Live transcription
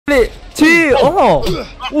Cik. Oh.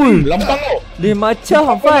 Ui, Lampang kau. dia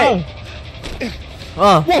macam fight.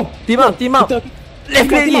 Team up. Left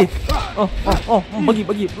klik lagi.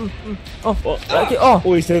 Bagi. Okey.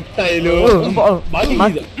 Oi, setai lu. Bagi.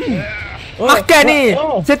 Makan ni.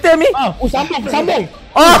 Settle ni. Sambung.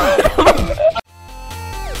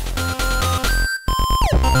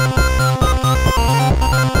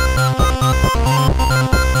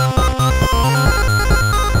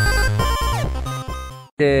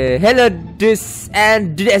 Hello dudes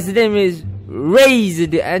and dudes, the name is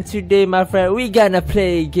RezZaDude, and today my friend we gonna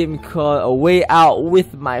play a game called A Way Out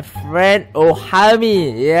with my friend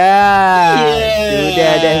OOHAMI. Sudah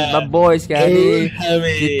ada my boys sekarang ni.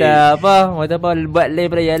 Kita buat lain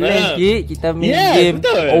pada yang lain sikit. Kita main game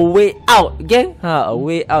A Way Out gang. A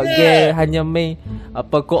Way Out gang hanya main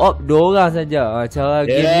co-op 2 orang saja. Cara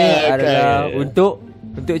game ni adalah untuk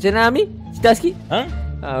macam mana Mi? Cerita sikit.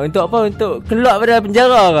 Untuk apa? Untuk keluar pada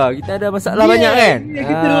penjara ke? Kita ada masalah banyak kan?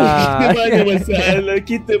 Kita banyak masalah.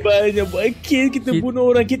 Kita banyak buat kill. Kita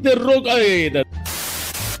bunuh orang. Kita rogue.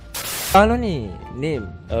 Kalau ni name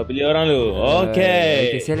pilih orang lu.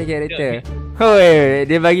 Okay, select character. Hoi,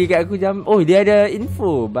 dia bagi kat aku jam. Oh, dia ada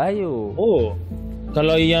info bio. Oh,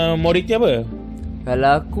 kalau yang Moriti apa?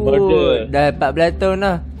 Kalau aku dah 14 tahun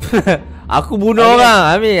lah. Aku bunuh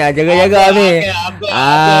orang, Ami. Jaga-jaga, Ami.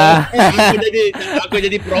 Aku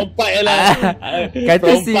jadi perompak lah.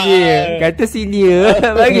 Kata senior.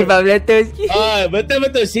 Bagi 14 tahun sikit.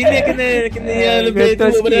 Betul. Senior kena yang lebih tua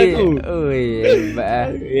daripada aku. Oi,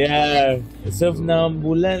 hebat lah. Serve 6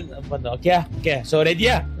 bulan. Okay. So ready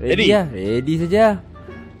lah? Ready saja.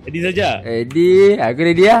 Aku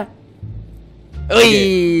ready lah.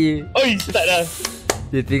 Oi, start dah.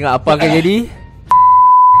 Dia tengok apa akan jadi.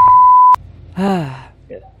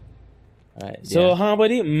 So hang apa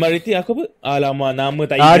ni? Mariti aku apa? Alamak, nama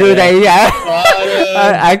tak ingat. Aduh, tak ingat.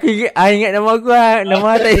 Aku ingat nama aku.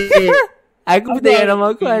 Nama tak ingat. Aku pun tak ingat nama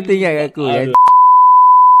aku. Tak ingat kat aku.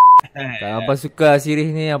 Kalau hampa suka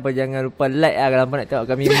series ni, hampa jangan lupa like lah. Kalau hampa nak tengok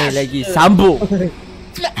kami main lagi. Sambung.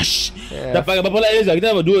 Flash. Dapat berapa like Reza?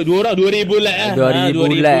 Kita apa? Dua orang 2,000 like lah.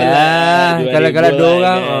 2,000 like lah. Kalau 2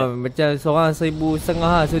 orang macam seorang 1,500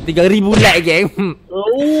 lah. So 3,000 like geng.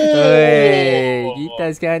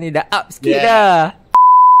 Kita sekarang ni dah up sikit dah.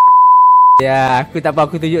 Aku tak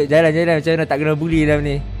apa, aku tunjuk jalan-jalan macam mana tak kena bully dalam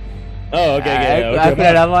ni. Okay. Aku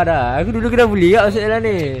dah lama dah. Aku dulu kena bully kat masuk jalan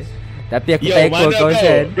ni. Tapi aku tak ikut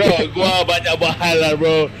kawasan. Bro, gua banyak buat hal lah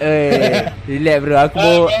bro. Relax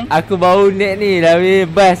bro. Aku baru naik ni dah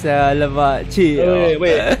bebas lah. Alamak cik.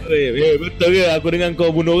 Betul ke aku dengan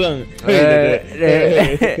kau bunuh orang?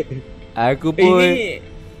 Aku pun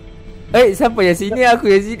siapa yang sini?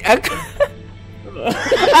 Aku yang sini.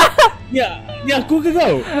 Ni aku ke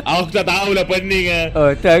kau? Aku tak tahu lah, pening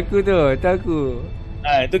lah. Tu aku.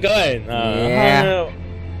 Itu kawan.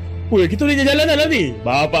 Kita boleh jalan lah ni.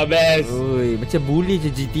 Bapak best. Macam bully je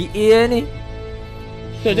GTA lah ni.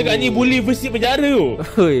 Kau cakap ni bully versi penjara tu.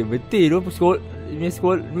 Betul tu.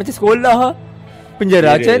 Macam sekolah.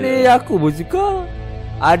 Penjara macam ni. Aku pun suka.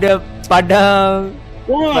 Ada padang.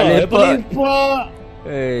 Lepak.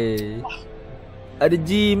 Ada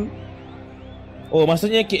gym.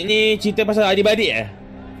 Maksudnya ni cerita pasal adik-beradik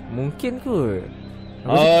Mungkin kot.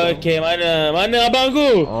 Okay, mana abang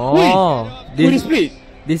aku? Dia split.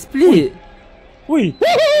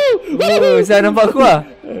 Saya nampak aku lah.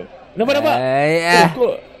 Nampak?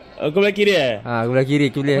 Aku belah kiri aku belah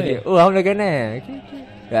kiri. Aku belah kanan.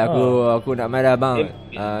 Aku nak marah abang.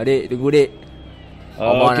 Dek, tunggu dek.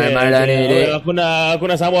 Abang nak marah ni dek. Aku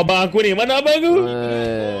nak sama abang aku ni. Mana abang aku?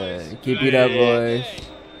 Keep it up boys.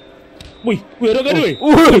 Ada gaduh.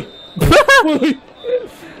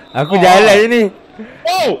 Aku jalan je ni.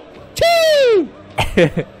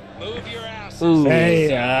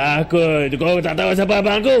 Kau tak tahu siapa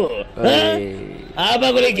abang aku?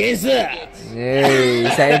 Abang aku ni gangster.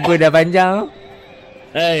 Saya pun dah panjang.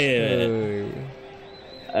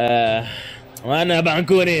 Mana abang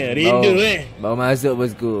aku ni? Rindu baru masuk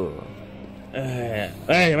bosku.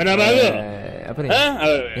 Mana abang aku? Apa ni?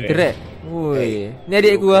 Internet. Ni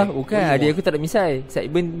adik aku lah. Bukan, adik aku tak ada misai.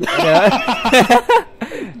 Saiben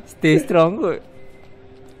stay strong kot.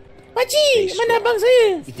 Pakcik, mana abang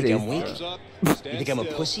saya? You think I'm a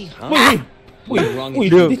pussy, huh?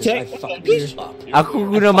 Dia check. Aku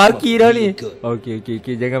guna maki dah ni. Okay,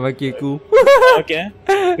 jangan maki aku. Okay.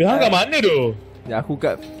 Hang kat mana tu? Aku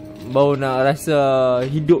kat baru nak rasa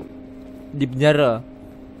hidup di penjara.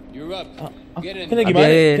 Kena gimana?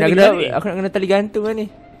 Aku nak kena tali gantung lah ni.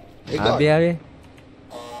 Habis.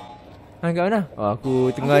 Hang kat mana?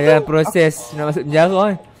 Aku tengah jalan proses nak masuk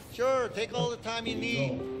penjara kan. Sure, take all the time you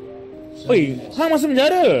need. Oi, hang masuk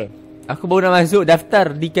penjara. Aku baru nak masuk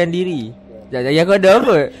daftar dikan diri. Jadi aku ada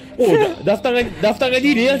apa? Oh, daftarkan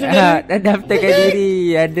diri lah sebenarnya. Dah daftarkan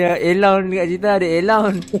diri. Ada allowance dekat situ, ada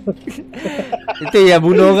allowance. Itu yang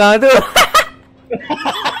bunuh orang tu.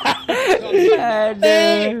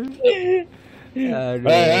 Aduh.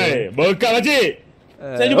 Hai, bekal pakcik.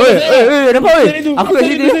 Saya jumpa nampak weh. Aku kat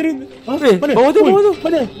sini. Mana? Bawah tu.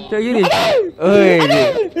 Mana? Cak gini. Oi,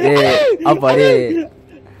 apa ni?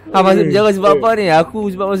 Hang masuk penjara sebab apa ni?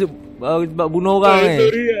 Aku sebab bunuh orang ni.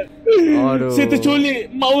 Sorry. Aduh. Saya terculik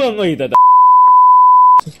mak orang. Oi, tak.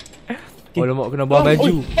 Oh, lemak kena bawa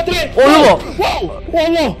baju. Oh, lemak. Wow.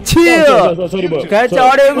 Allah. Cheer. Sorry, bro. Kacau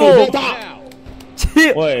dia aku.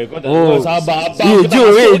 Cheer. Oi, kau sabar abang. Jo.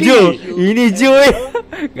 Ini Jo.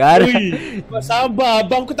 Garang. Kau sabar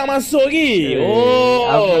abang, aku tak masuk lagi.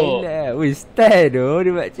 Apa ni? Wih, style tu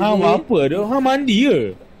dia buat macam ni. Hang apa tu? Hang mandi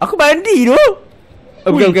ke? Aku mandi tu.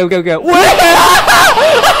 Bukan.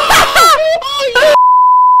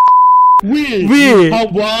 Weh.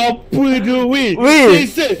 Hang buat apa tu, weh?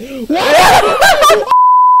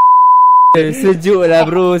 Sejuk lah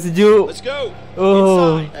bro, sejuk. Let's go.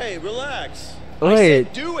 Oh. Inside. Hey, relax. Oi.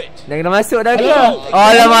 Do it. Dah kena masuk dah ke?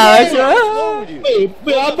 Alamak, masuk.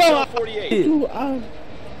 Abang. 48. Tu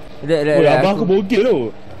Dah. abang aku bogel tu.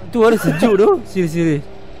 Tu ada sejuk tu. Siri.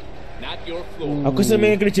 Not your floor. Aku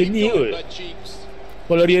sebenarnya kena macam ni kot. Butt cheeks.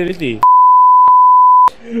 Kalau reality.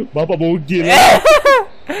 Bapak bogel.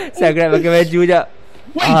 Saya kena pakai baju jap.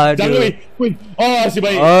 Jangan weh. Si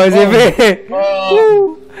baik. Si baik.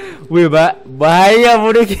 Weh, bahaya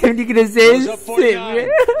bodoh game ni kena sensip.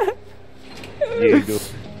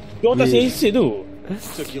 Diorang tak sensip tu.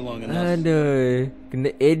 Took you long enough. Aduh,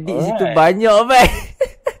 kena edit situ banyak baik.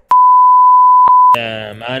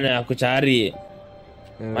 Mana aku cari?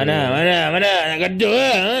 Mana nak gaduh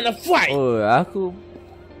lah, nak fight. Oh, aku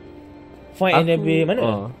Fight NB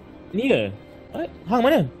mana? Ni ke? Hang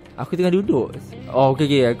mana? Aku tengah duduk. Oh,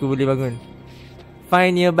 okey, aku boleh bangun.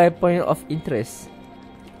 Find nearby point of interest.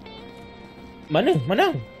 Mana?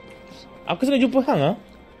 Aku sengaja jumpa hang ah.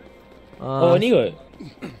 Oh, ni kot.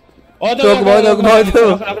 Oh, tu aku bawa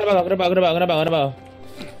tu. Kenapa?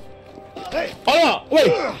 Alamak, weh.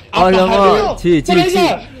 Alamak, ci.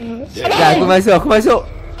 Dah, aku masuk.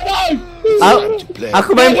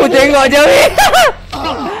 Aku main pun tengok je weh.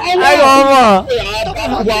 Alamak.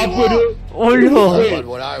 Aku buat apa tu? Allah.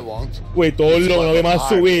 What I want. Weh, tolong lah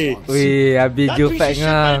masuk weh. Weh, habis Jufat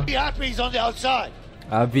ngah. Be happy he's on the outside.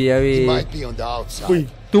 Habis. Might be on the outside. Weh.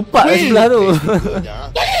 Tupak kat sebelah tu.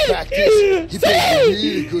 Practice. He plays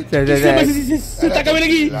really good. Saya tak kahwin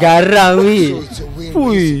lagi. Garang weh. So it's a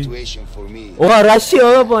Fui. win-win situation for me. Orang Russia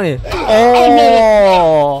ke apa ni?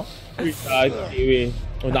 Oh. Weh, sakit weh.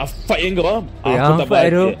 Oh, nak fight yang kau ah. Weh, Aku tak fight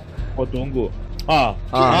fight tu. Kau tunggu.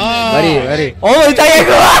 Mari. Oh, saya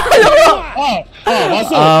ke?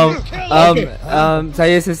 Masuk.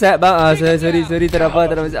 Saya sesat bang. Sorry tak apa.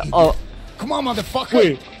 Oh. Come on,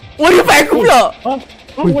 motherfucker. Weh. Dia fight aku pula.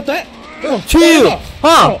 What the heck? Chill.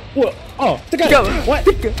 Tekan. What?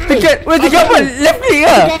 Tekan. Weh, tekan apa? Left click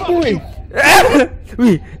ke? Apa weh?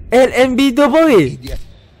 Weh, LMB tu apa weh?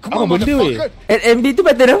 Come Apa on, benda weh? motherfucker. LMB tu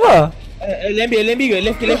pattern apa? LMB ke?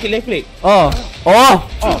 Left click. Oh.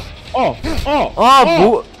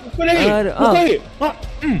 Bukan lagi. Right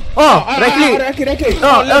click. Right click.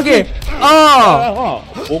 Okay.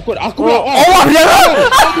 Pokok aku pula. Jangan.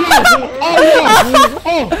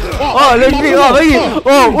 Left click. Bagi.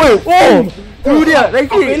 Woi. Tu dia, right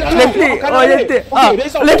click. Left click. Left click.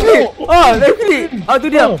 Left click. Tu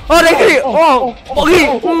dia. Right click. Bagi.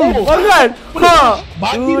 Makan.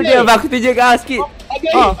 Tu dia, aku tunjuk kau sikit.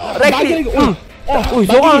 Right click.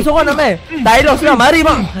 Sorang nak main. Thailand sudah mari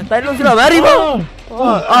bang. Go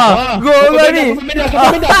ni.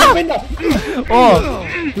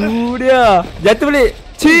 Tu dia. Jatuh balik.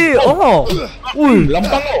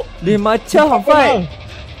 Lampang kau. Dia macam fight.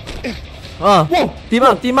 Team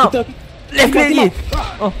up. Left click lagi.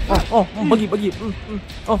 Bagi.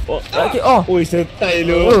 Okay. Oi, setai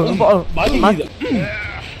lu. Bagi.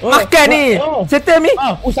 Makan ni. Settle ni.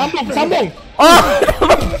 Sambung. Sambung.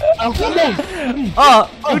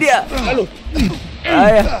 Tu dia. Lalu.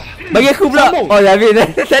 Bagi aku pula. Dah habis dah.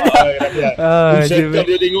 Tak ada. Settle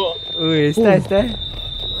dia tengok. Style.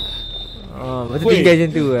 Betul tinggal macam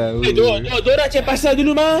tu lah. Dorang cek pasal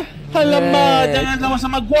dulu mah. Alamak, jangan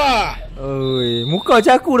sama-sama gua. Muka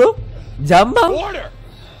macam aku tu. Jambang. Order.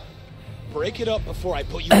 Break it up before I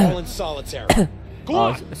put you all in solitary. Go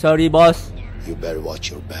on. Sorry boss. You better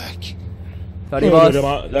watch your back. Sorry boss.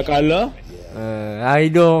 Dah kalah.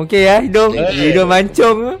 Hidung okey ya, hidung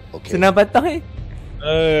mancung. Senang patah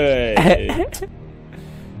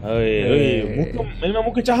Muka memang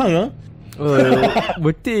muka cahang ah.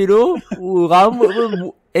 Betul tu. Rambut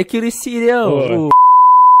pun accuracy dia.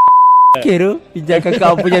 Okay tu. Pinjamkan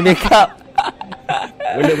kau punya makeup.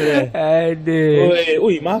 Boleh.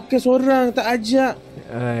 Aduh. Makan seorang tak ajak.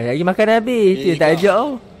 Lagi makan habis. Dia tak ajak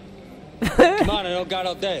tau. Come on, I don't got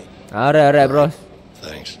all day. Alright bros.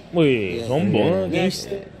 Thanks. Sombong guys.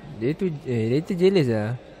 Dia tu jealous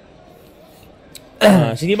lah.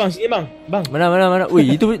 Sini bang. Bang. Mana. Ui,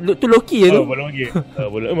 itu Loki tu. Boleh lagi.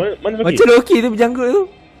 Boleh. Mana Loki? Macam Loki tu berjanggut tu.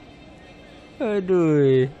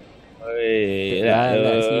 Aduh.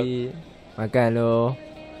 Makan lo.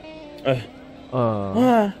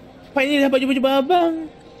 Pak ni dapat jumpa abang.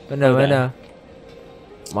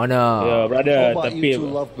 Mana? Ya, brother, How about tapi you two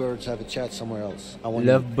lovebirds have a chat somewhere else? I want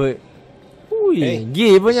Lovebird. Ui,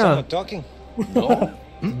 gay punya. Someone talking?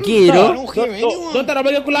 Gay tu. I don't hear anyone. Kau tak nak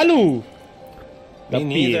bagi aku lalu. Me Tapi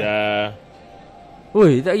neither.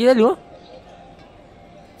 Ui, tak pergi lalu ah.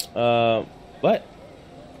 What?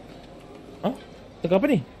 Tengah apa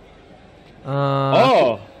ni?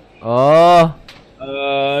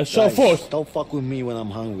 Short force. Don't fuck with me when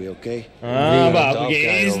I'm hungry, okay? Abang, aku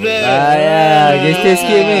gangster. Gangster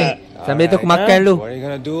sikit ni. Sambil tu aku makan lu. What are you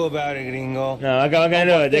gonna do about it, gringo? Makan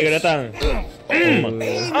dulu. Jaga datang.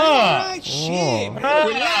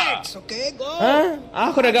 Relax, okay? Go.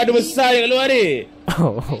 Aku dah gaduh besar kat luar ni.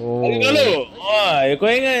 Lalu. Kau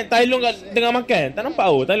ingat Tailong kat tengah makan? Tak nampak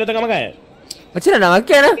Tailong tengah makan. Macam mana nak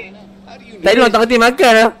makan lah? Tadi orang tak kerti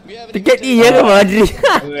makan lah. Tiket iya ke Madrid?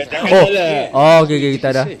 Okay, kita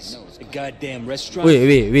dah. Goddamn restaurant.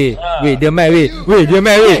 Weh, dia main weh. Bro, dia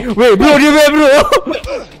main bro.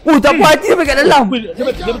 Tak puas hati sampai kat dalam.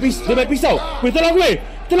 Dia main pisau. Tolong weh.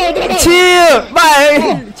 Tolong. Chill.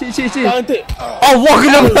 Bye. Chill. Allah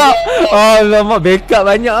kenapa? Alamak, backup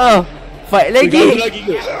banyak ah. Fight lagi.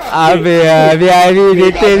 Habis hari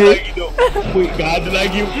detail ni. Gaduh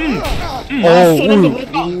lagi.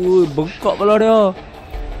 Bengkak kepala dia.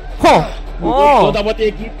 Kau tak buat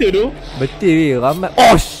kita tu. Betul weh, ramai.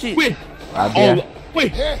 Shit. Habis lah.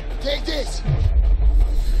 Take this.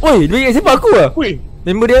 Oi, dia ingat siapa aku lah?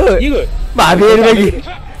 Member dia ke? Ya ke? Habis dia bagi.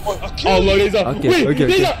 Allah Reza. Okay.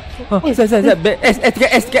 Sat. S.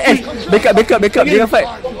 Backup. Dia fight.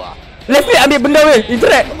 Left me ambil benda weh.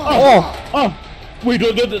 Internet.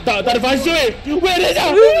 Tak ada function weh. Reza.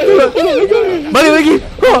 Balik lagi.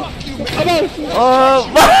 Abang.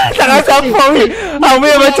 Tak rasa apa weh.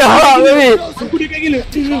 Ambil macam hak weh. Aku dekat gila.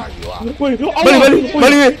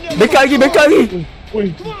 Balik weh. Backup lagi.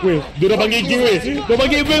 Dia dah panggil geng weh.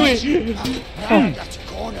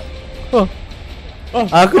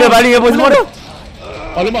 Aku dah balik apa semua dah.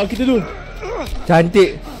 Alamak, kita tu.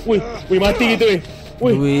 Cantik. Mati kita weh.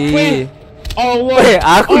 Weh. Allah. Weh,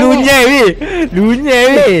 aku lunyai weh.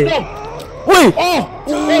 Weh.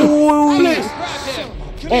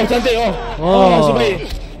 Cantik. Nasib baik.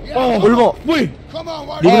 Ulmo.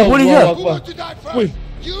 Dia bunuh polis ke?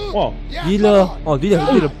 Gila. Dia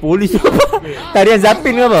dah polis. Tarian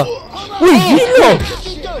Zapin ke apa? Gila.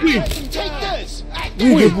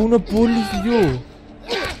 Dia bunuh polis je.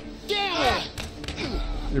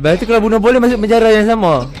 Lepas tu kalau bunuh polis masuk penjara yang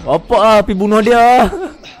sama. Apa pergi bunuh dia.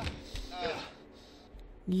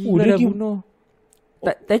 Gila dah bunuh.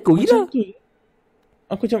 Tak ikut gila.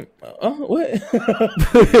 Aku macam what?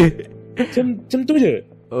 Macam tu je.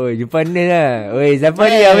 Jumpa ni lah. Siapa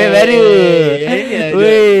ni awet baru?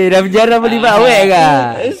 Dah penjara boleh buat awet ke?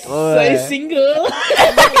 Saya single.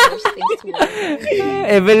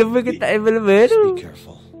 Available ke tak available tu? Be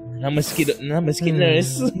careful. Nama sikit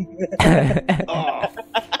nurse.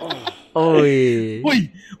 Weh,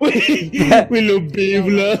 lebih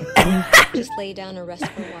pula. Just lay down and rest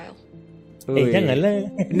for a while.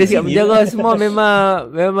 Janganlah. Dia cakap penjara semua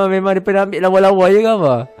memang daripada ambil lawa-lawa je ke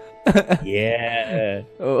apa? Yeah.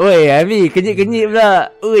 Ami, kenyit-kenyit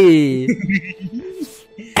pula.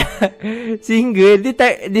 Single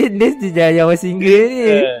dia yang single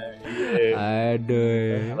ni.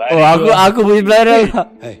 Aduh. Aku boleh belarang.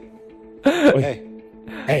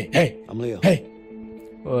 Hey, I'm Leo.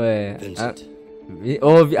 Vincent.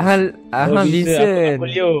 Vincent.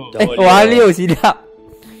 Leo. Leo silap.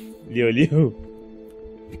 Leo.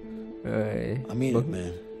 I mean it,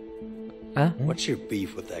 man. What's your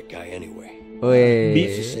beef with that guy anyway?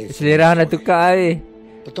 Selera nak tukar weh.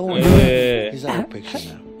 But don't worry, he's out of the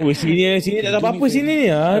picture now. Sini tak ada apa-apa sini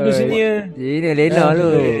ni. Aduh sini. Sini Lena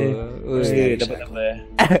lu. Dapat.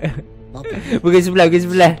 Bukan sebelah.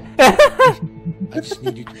 I just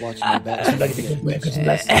need you to watch my back.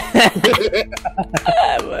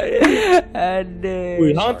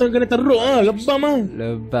 Aduh. Hang tu kena teruk lebam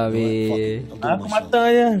Lebam weh. Aku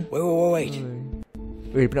mata je. Wait.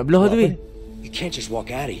 Weh, nak belah tu weh. You can't just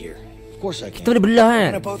walk out of here. Of course I Kita can. boleh belah We're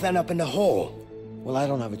kan? gonna both end up in the hole. Well, I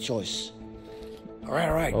don't have a choice. All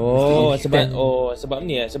right. Oh, sebab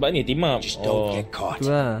ni team up. Just don't get caught.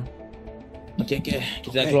 Tu lah. Okay. Kita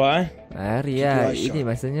nak keluar Mari lah. Keep your eyes Ini sharp.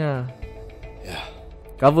 masanya. Yeah.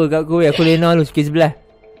 Cover kat aku weh. Aku lena lu sikit sebelah.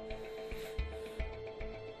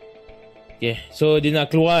 Okay, so dia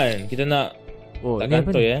nak keluar kan. Kita nak Oh, tak ni apa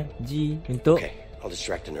kantoi ni? G untuk. Okay, I'll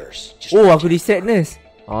distract the nurse. Just Oh, aku distract nurse.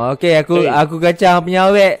 Oh, okay, aku kacang punya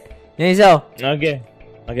awet. Jangan risau. Okay.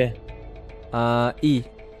 E.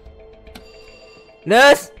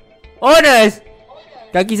 Nurse. Oh, nurse.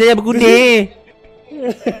 Kaki saya berkuning.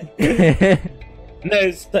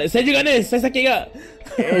 Nurse, saya juga nurse. Saya sakit tak?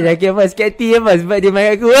 Sakit apa? Sakit hati apa? Sebab dia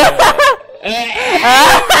main aku.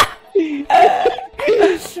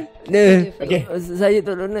 Nurse. Okay. Saya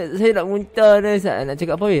tolong nurse. Saya nak muntah nurse. Nak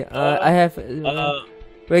cakap apa weh? I have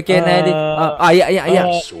where can I live?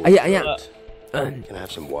 Ayak. Can I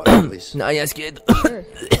have some water, please? Nak ayak sikit tu. Sure.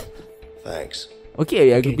 Thanks.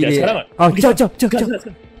 Okay, aku Okay, pilih. sekarang tak? Ciao.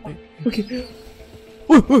 Okay.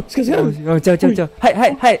 Sekarang. Ciao.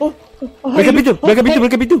 Hai. Belakang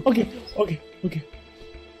pintu. Okay.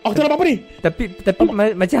 Aku tak nampak apa ni. Tapi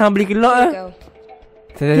macam hang boleh keluar lah. Go.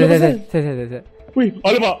 Saya. Wih,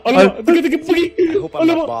 alamak. Pergi. I hope I'm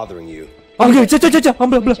not bothering you. Okay, ciao. Hang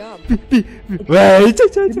belah. Good job. Wah, ciao.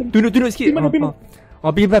 Tunduk sikit. Pergi mana?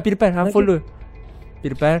 Pergi depan. Hang follow.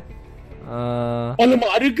 Pergi depan.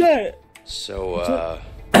 Alamak, ada kat. So,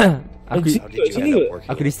 Aku how did you end up working?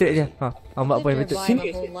 aku distract je. Hang buat apa yang Lived betul. there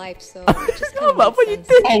my whole life, so it just kind of Mak apa made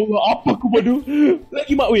sense. Allah, apa aku bodoh.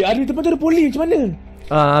 Lagi mak weh, ada tempat tu ada polis macam mana?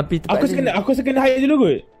 Api tempat Aku rasa kena hire dulu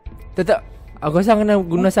kot. Tak. Aku rasa hang kena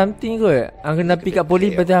guna something kot. Hang kena pergi kat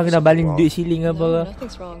polis, lepas tu hang kena baling duit siling apa No, ke.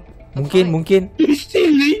 nothing's wrong. I'm Mungkin fine.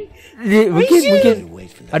 Stealing? Mungkin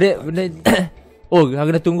Wait for that. ada benda. Oh, hang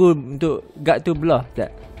kena tunggu untuk guard tu belah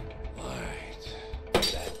tak?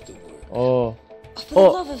 Oh. For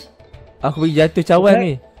the love of... Aku pergi jatuh cawan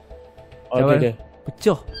ni. Okay.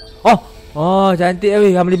 Pecah. Oh, cantik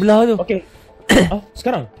weh. Hang boleh belah tu. Okay.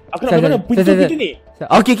 Sekarang aku nak mana? Pintu ni.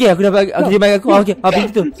 Okay, aku dah bagi dia bagi aku. Okay.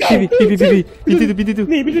 Pintu tu. Pintu tu.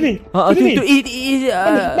 Ni, pintu ni. Tu.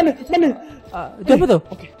 Mana? Tu apa tu?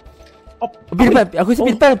 Okay. Pergi depan. Aku rasa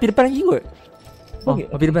pergi depan lagi kot. Okay.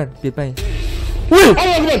 Pergi depan. Weh!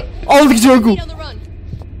 Allah Akbar. Allah terkejar aku. On the run.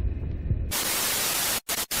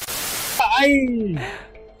 Ai.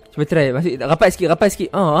 Cuba try. Masuk rapat sikit.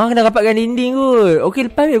 Hang kena rapatkan dinding kot.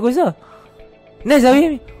 Okey, lepas aku rasa. Nice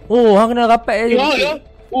Abi. Oh, hang kena rapat je. Ya.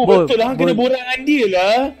 Oh, betul lah. Hang kena borak dengan dia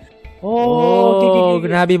lah. Okay.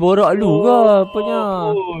 Kena habis borak dulu ke apanya.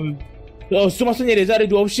 Oh, so maksudnya Reza ada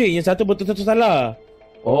dua option. Yang satu betul, satu salah.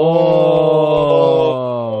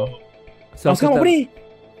 So, Sekarang apa ni?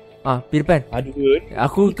 pergi depan. Aduh.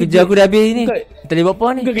 Aku kerja aku dah habis ni. Kita boleh buat apa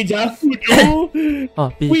ni? Bukan kerja aku tu.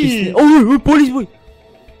 Pergi. Oh, polis boy.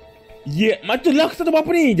 Ya, macam lah aku tak tahu apa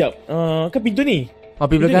ni. Sekejap. Kan pintu ni.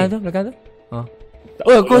 Pergi belakang tu.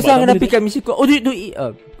 Oh, kau sang kena pergi kat misi kau. Oh, tu E.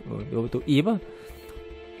 Betul E apa?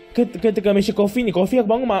 Kan tekan mesin kopi ni. Kopi aku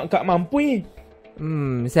bangun kat mampu ni.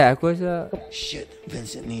 Saya aku rasa. Shit,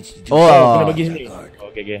 Vincent needs to do Kena bagi sini.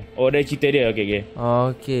 Okay. Oh, dah cerita dia. Okay.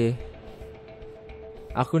 Okay.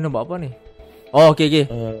 Aku nak buat apa ni? Oh, okay.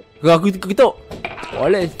 Aku ketuk.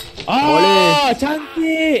 Boleh.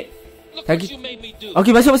 Cantik.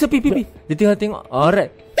 Okay, masuk. Pi. Dia tengok.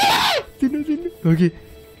 Alright. Tino. Okay.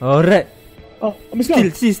 Alright. Ambil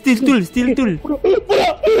sekarang. Steel tool.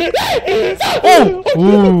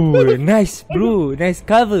 Nice bro. Nice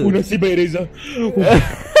cover. Nasib baik Reza.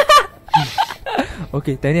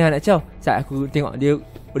 Okay, tadi nak caw. Saat aku tengok dia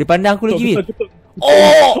boleh pandang aku lagi. Betul.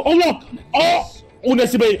 Allah.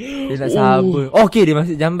 Nasib baik. Dia nak sabar. Okay, dia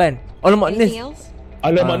masuk jamban. Alamak, Anything nurse. else?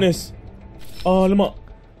 Alamak, nurse. Alamak.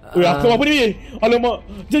 Aku apa ni? Alamak.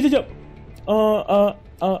 Jap.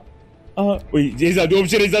 Wait, RezZaDude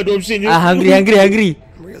option je. Hungry. I'm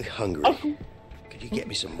really hungry. Could you get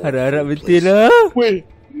me some more? Harap betul lah. Wait.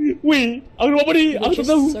 Aku nak buat apa ni? You Aku were tak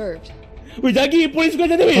just tahu. served. Wait, jagi polis kau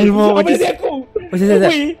jangan weh. Alamak, Apa macam- jadi aku? Macam saya.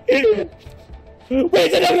 Wait,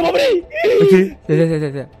 jadi aku nak buat apa ni? Okay.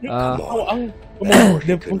 Saya. Of course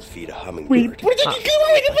you couldn't feed a Wait, hummingbird. polis jadi ke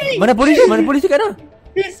weh dia ni? Mana polis tu kat mana?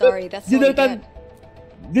 Sorry, that's Dia all we datang.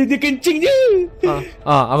 get. Dia kencing je.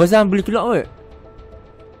 Aku rasa boleh keluar kot.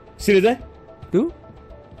 Serius Tu.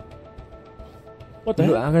 What the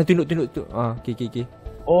hell? Kena tunduk tu. Okay.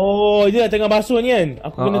 Oh, dia tengah basuh ni kan.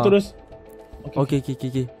 Aku kena terus. Okay.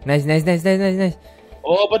 Nice.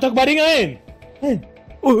 Oh, patut aku baring kan?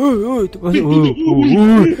 Tu masuk.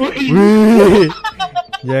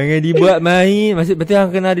 Jangan dibuat main. Betul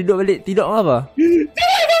hang kena duduk balik. Tidak apa?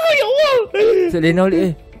 So Lena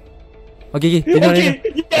balik Okay Lena Okay, Lena yes.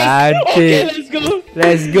 Cantik. Okay, let's go.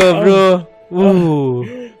 Let's go bro.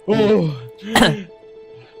 Oh.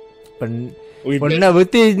 Ui, Pernah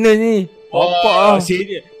betul jenis ni. Wah, Apa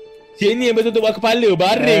sini yang betul-betul buat kepala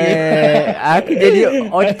baring. aku jadi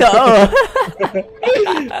otak oh.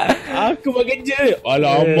 Aku buat kerja.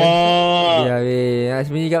 Alamak. Ya weh, nak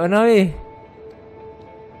sembunyi kat mana weh?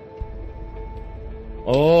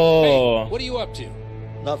 Oh. What are you up to?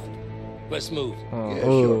 Nothing. Let's move.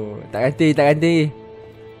 Tak ganti.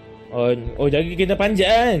 Oh, jaga kita panjat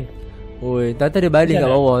kan. Oi, tata dia baling kat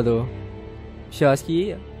bawah tu. Share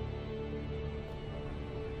sikit.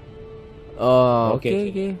 Oh,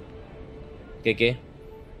 okay.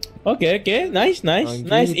 Okay. Nice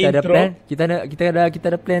Kita ada intro. plan. Kita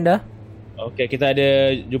ada plan dah. Okay, kita ada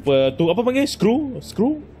jumpa tu apa panggil screw?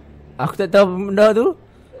 Aku tak tahu benda tu.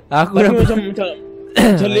 Aku Tapi nampak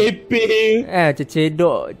macam leping. macam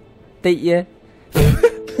cedok tape je.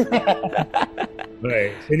 Baik,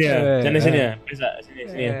 sini ah. Sana sini ah. Pesak sini.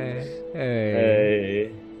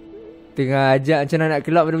 Tengah ajak macam mana nak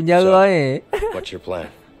keluar dari penjara ni. What's your plan?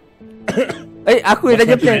 Aku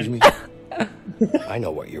dah plan. I know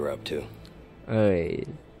what you're up to. Oi.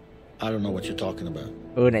 I don't know what you're talking about.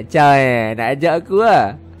 Oh nak caw nak ajak aku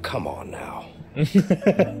lah. Come on now.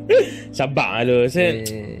 Sabar lu. Saya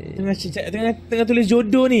tengah tulis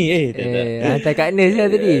jodoh ni. Hantar kat Nes lah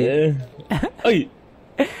tadi. Oi.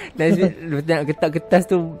 Nak ketak kertas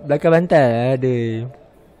tu belakang bantal. Aduh.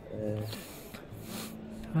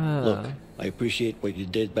 Look, I appreciate what you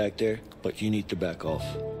did back there, but you need to back off.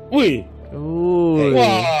 Ui.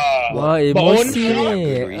 Wah, emosi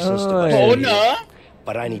ni. Good reasons to Oi. bust in Ona. here,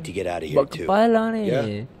 but I need to get out of here Buat too. kepala ni.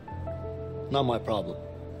 Yeah. Not my problem.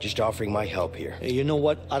 Just offering my help here. Hey, you know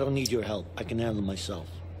what? I don't need your help. I can handle myself.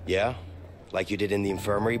 Yeah? Like you did in the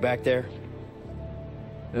infirmary back there?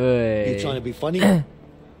 You Oi. trying to be funny?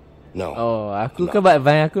 No. Oh, aku kan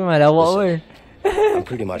ban aku memang lawak pun. I'm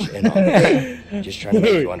pretty much in on it. Just trying to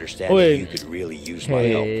make you understand that you could really use my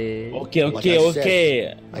help. Okay.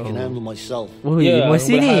 I can handle myself. Ui,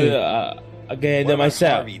 emosi ni. Again, What about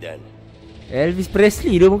myself. Harvey then? Elvis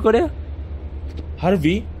Presley tu muka dia.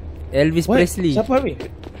 Harvey? Elvis What? Presley. Siapa Harvey?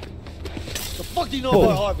 The fuck do you know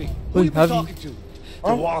about Harvey? Who Oi, you been Harvey. talking to?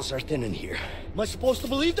 The walls are thin in here. Am I supposed to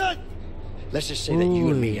believe that? Let's just say that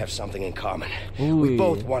you and me have something in common. Ui. We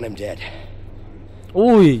both want him dead.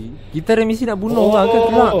 Ui, kita ada misi nak bunuh orang ke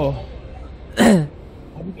keluar.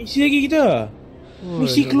 Ada misi lagi kita.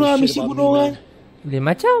 Misi keluar, Shit misi about bunuh me, orang. man. Boleh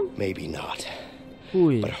macam. Maybe not.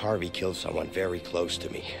 Ui. But Harvey killed someone very close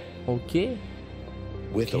to me. Okay.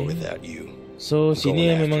 With or without you. So,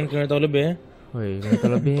 sini memang kena tahu lebih Oi, kena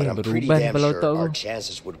tahu lebih But I'm pretty beruban damn kepala sure otak aku. our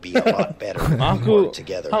chances would be a lot better if we Aku worked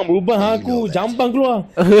together. hang berubah And you aku know that. jambang keluar.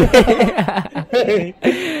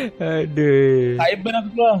 Aduh. Cyber aku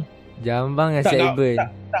keluar. Jambang dengan Tak Cyber.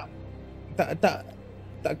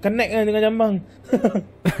 tak connect kan dengan jambang.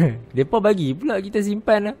 Depa bagi pula kita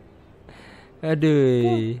simpan lah.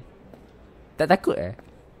 Aduh. Tak takut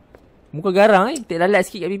Muka garang tak lalat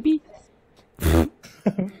sikit kat pipi.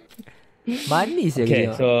 Manis je Okay,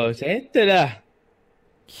 kita. so settle lah.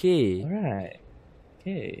 Okay. Alright.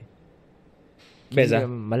 Okay. Best lah.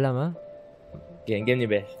 Malam ah. Game ni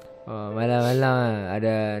best. Oh, malam-malam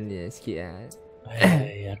ada ni sikit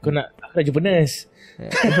Aku nak jumpa nurse.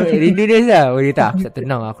 Rindu nurse lah. Oh, dia tak. Aku tak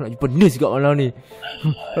tenang. Aku nak jumpa nurse kat malam ni.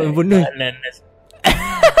 Aku nak jumpa nurse. Mana nurse?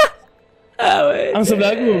 Hang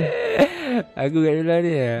sebelah aku. Aku kat sebelah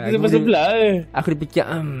dia. Aku Sebelah Aku dia fikir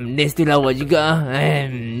nurse tu lawa juga.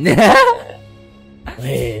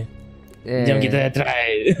 Jom kita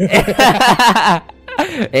try.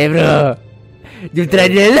 Bro, jom try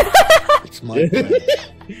dia lah. It's my plan.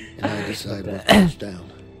 And I decide what goes down.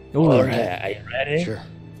 Alright, are you ready? Sure.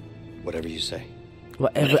 Whatever you say.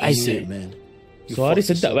 Whatever I Easy, say. man. You Suara fuck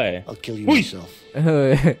sedap yourself. I'll kill you Ui. myself.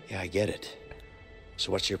 Yeah, I get it.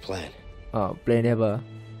 So what's your plan? Oh, plan dia apa?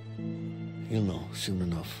 You'll know soon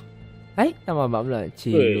enough. Hai, nama mak pula.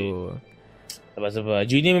 Cilo. Sabar.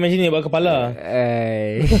 Junior memang sini buat kepala.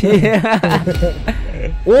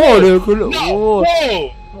 Oh, dia keluar. Oh,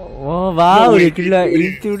 oh, bau dia keluar.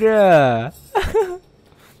 Itu dah.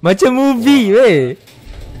 Macam movie weh.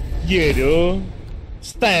 Ya tu.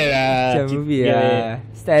 Style lah. Macam movie lah.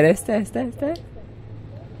 Style.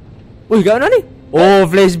 Ui, kat mana ni? Oh,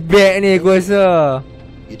 flashback ni aku rasa.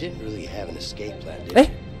 You didn't really have an escape plan, did you?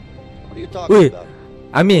 What are you talking Ui, about?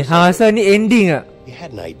 Amir, hang rasa ni ending tak? You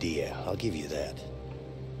had an idea. I'll give you that.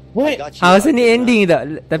 What? got you Rasa out ni there, ending huh? tak?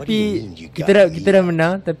 What do Tapi you mean you kita got dah me?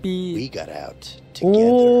 menang We tapi got out together.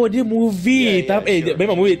 Oh, dia movie. Yeah, Tapi sure.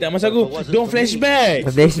 memang movie tak masa aku. But if it wasn't Don't for me, flashback.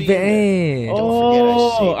 flashback ni. forget I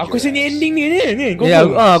Oh, saved aku your rasa ni ass. ending ni. Kau Ya,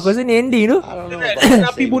 aku rasa ni ending tu. I don't know about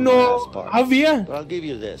Napi saving bunuh the last part, Harvey lah. but I'll give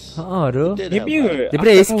you this. Tu. Did Happy help ke?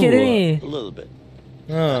 Daripada Aku tak escape tahu. ni. a little bit.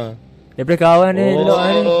 Ha. Daripada kawan ni elok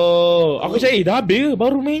ni. Aku cakap dah habis ke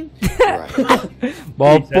baru main? Right.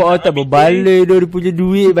 Bapak tak berbaloi dia punya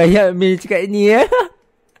duit bayar mail cakap ni ya.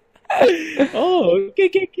 Oh, okay.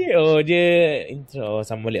 Oh, dia intro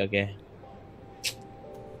sama balik, okay.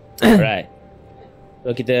 Alright.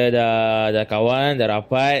 So, kita dah kawan, dah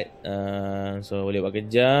rapat. So, boleh buat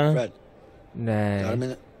kerja. Fred, got a Nah.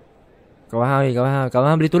 minute?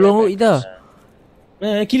 Kawan boleh tolong kita.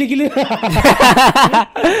 Gila.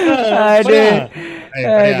 Aduh.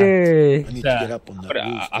 I need to get up on that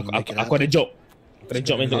roof and make it Aku ada happen. job. Aku ada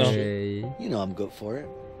job main tu kau. You know I'm good for it.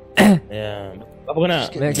 Ya. Apa kau nak?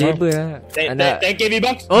 Banyak kabel lah. Anak. 10k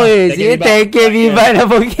V-Bucks? Oi, dia 10k vibat dah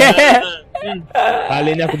poket. Kali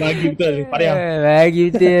ni aku bagi betul. Pariah. Bagi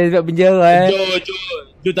betul sebab penjara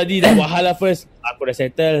Jo tadi dah buat hal lah first. Aku dah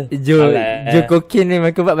settle. Jo kokain ni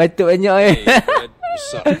makan buat batuk banyak Hey, Fred,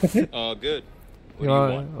 what's up? All good. What do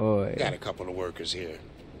you want? Oh. Got a couple of workers here.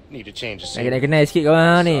 Need to change the Nak scene. kenal sikit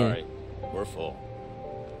kawan ni. Sorry, we're full.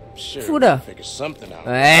 Sure, Full dah? figure something out.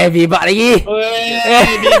 Vibat lagi.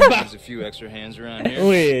 V-Bucks. There's a few extra hands around here.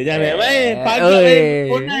 Oi, jangan main. Pagar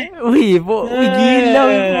Gila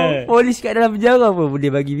polis kat dalam penjara pun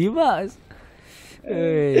boleh bagi vibat.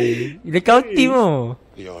 Dia kau team tu.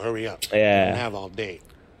 Yo, hurry up. Yeah. We don't have all day.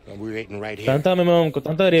 We're waiting right here. Tantang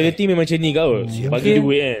reality memang macam ni kau. Bagi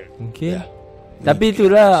duit kan. Okay. Tapi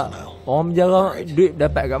itulah orang penjara duit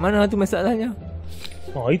dapat kat mana tu masalahnya.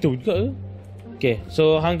 Oh, itu juga ke? Okay,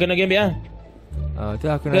 so hang kena game lah. Tu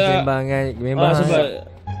aku nak sembang dengan memang sebab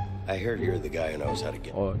I heard you're the guy who knows how to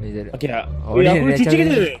get. oh ni jadi. okay tak? Oh, Weh, ni aku dia cuci macam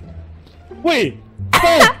kita. ni. Weh.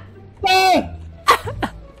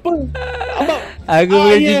 Aku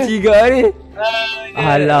boleh cuci kau ni.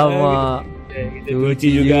 Alamak. Cuci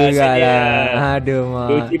juga lah. Aduh mak.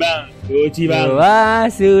 Cuci bang. Wah,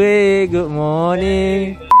 suwe, good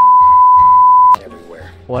morning. Everywhere.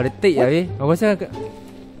 Wah, detik lah weh. Aku rasa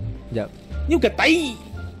sekejap. Ni bukan tai.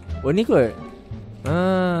 Oh ni kot.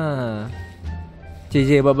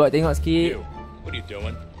 Cik, bawa tengok sikit. You, what are you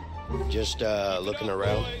doing? Just looking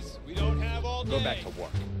around. Go back to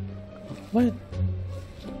work. What?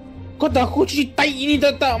 Kau tak aku cuci tai ni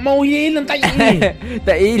tak mau hilang tai ni.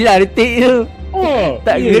 Tak hilang detik tu. Oh,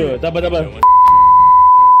 Tak ya, tak apa.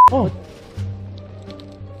 Oh.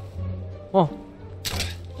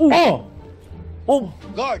 Oh. Oh.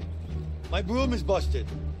 Guard, my broom is busted.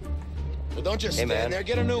 Well, don't just Hey man, stand there.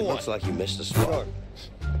 Get a new it one. looks like you missed a spot.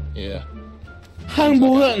 Yeah. Hang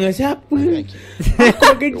borak dengan siapa? Thank you.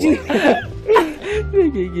 Aku kerja.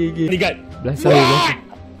 Gigi. Ni kan. Belasah belasah.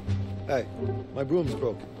 Hey, my broom's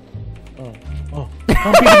broken.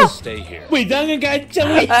 Stay here. Weh, jangan kacau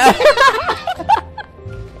weh.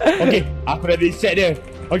 Okay, aku dah reset dia.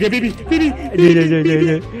 Okay, baby.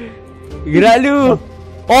 Dia. Gerak lu.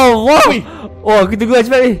 Oh, wah. Weh. Oh, aku tunggu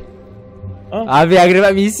cepat weh. Habis aku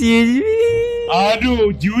dapat misi je.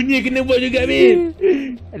 Aduh, junior kena buat juga, babe.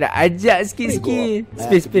 Nak ajak sikit-sikit. I have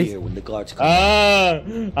to be Space. here when the guards come.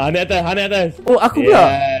 Naik atas. Oh, aku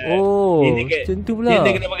pula. Yeah. Oh, Ini macam tu pula. Kita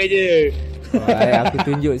kena pakai je. Aku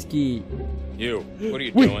tunjuk sikit. You, what are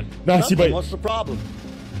you Weh, doing? nasib baik. What's the problem?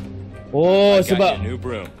 Oh, I got sebab you a new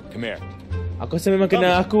broom. Come here. aku rasa memang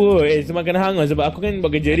kena aku. Sebab kena hang sebab aku kan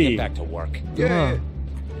buat kerja ni. Get back to work. Yeah.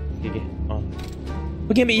 Okay.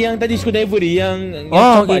 Okay, ambil yang tadi screwdriver ni yang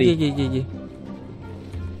Oh, campak ni. okay.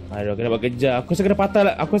 Aduh, kena buat kerja. Aku rasa kena patah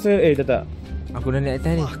lah. Aku rasa tak. Aku dah naik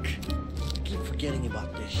atas ni. Fuck. I keep forgetting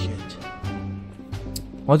about this shit.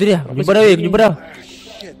 Oh tu dia. Jumpa dah weh, jumpa dah.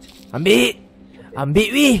 Shit. Ambil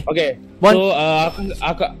weh. Okay. Bon. So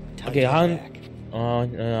aku okay, hang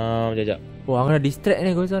jap. Oh, aku dah distract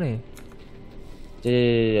ni kau rasa ni.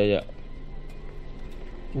 Jap.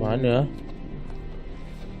 Mana?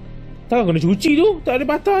 Tak kena cuci tu. Tak ada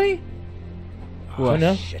patah ni. Wah,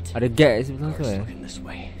 Mana? ada gag sebelah tu eh. Looking this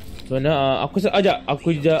way. So mana aku sekejap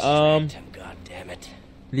God damn it.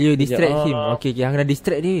 Leo distract Sekejap, him. Okay, hang kena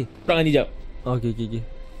distract dia. perang ni jap. Okay.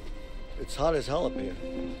 It's hot as hell up here.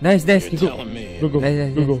 Nice. You're Go. telling me. Go.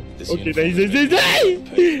 Nice. This Okay, uniform-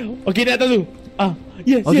 nice. Okay, dah tahu.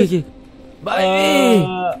 Yes. Okay. Bye.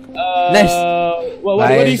 Nice. What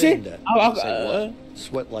Bye. do you say?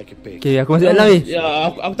 Sweat like a pig. Okay, aku masuk dalam weh. Ya,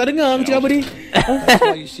 aku tak dengar aku cakap apa ni. That's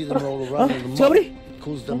why you see them roll around in the Cakap apa mud. ni? It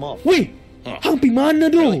cools them off. Weh, hang pergi mana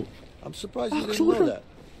tu? I'm surprised you didn't know that.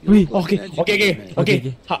 Wih. Okey. Okey.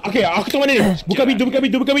 Okey, aku tahu mana ni. Buka pintu.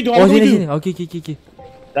 Oh, sini. Okey.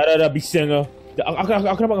 Dah bising kau.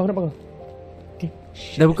 Aku nampak.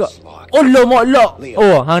 Dah buka. Oh, lock.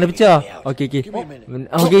 Oh, hang dah pecah. Okey.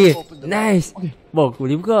 Okey. Nice. Bang, aku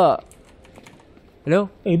boleh buka. Hello?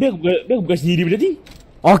 Biar aku buka sendiri tadi.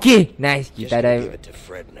 Okey. Nice. Kita dah. Give it to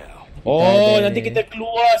Fred now. Oh, nanti kita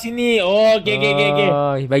keluar sini. Oh, okey.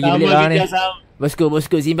 Oh, bagi balik bang ni.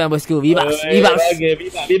 Bosku, simpan bosku. V-Bucks.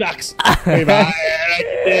 V-Bucks.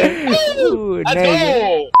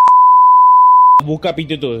 Nice. Buka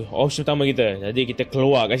pintu tu. Option utama kita. Jadi kita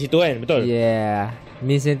keluar kat situ kan, betul? Yeah.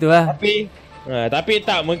 Mission tu lah. Tapi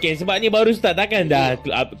tak mungkin sebab ni baru start, takkan dah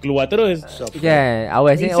keluar terus. Kan,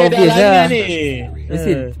 awas ni Mesti ada obvious halangan lah. ni.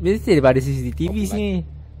 Mesti daripada CCTV sini.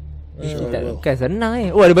 Bukan senang eh.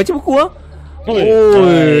 Oh, ada baca buku ah.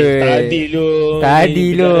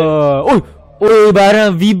 Tadi lu. Oi,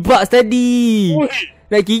 barang V-Bucks tadi.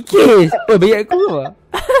 Nak kikis. Oi, bagi aku.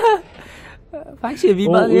 Function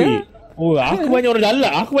V-Bucks ni. Aku banyak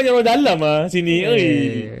orang dalam ah sini.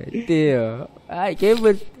 Betul. Ai,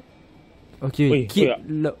 kabel. Okey,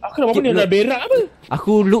 aku nak apa ni, nak berak apa?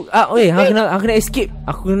 Aku look up. Hang kena escape.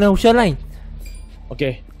 Aku kena usah line.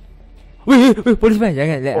 Okey. Weh, polisman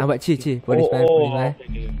jangan let hang buat cik. Polisman.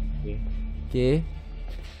 Okey.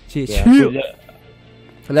 Cik.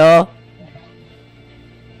 Hello.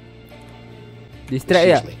 Distract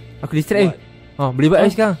dia. Aku distract dia. Boleh buat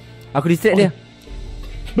dia sekarang. Aku distract dia.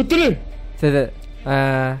 Betul ke? Saya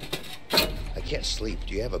I can't sleep.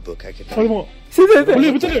 Do you have a book I could read? Alamak.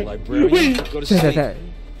 Boleh betul ke? Librarian, go to sleep. Saya.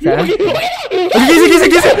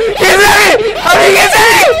 Kisah.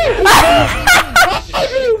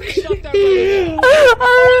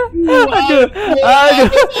 Aduh.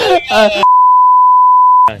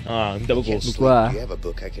 Minta buku. Buku lah. Do you have a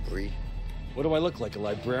book I could read? What do I look like, a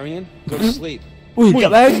librarian? Go to sleep. Ui,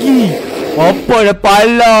 tak lagi. Apa dah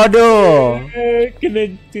pala tu?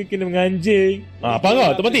 Kena menganjing. Apa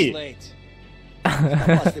kau? Tak mati? Late.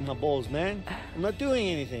 I'm busting my balls, man. I'm not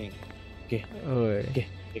doing anything. Okey.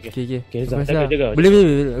 Okay, jaga.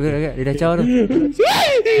 Boleh. Dia dah caw tu.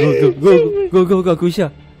 Go, aku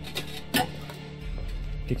Isha.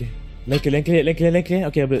 Okay. Line clear. Okay, Line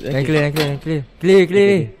clear. Clear.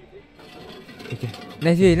 Okay.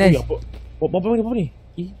 Nice. Apa ni?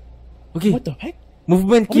 Okay. What the heck?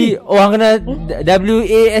 Movement key. Hang kena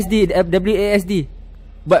WASD.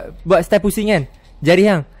 Buat style pusing kan. Jari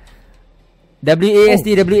hang.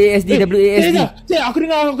 WASD. Aku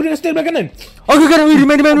dengar style belah kanan. Aku kan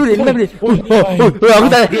remind dulu. Aku dah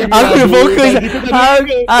fokus.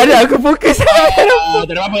 Aku fokus. Tak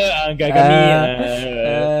ada apa. Kami.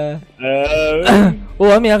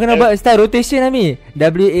 Ami aku nak buat style rotation Ami.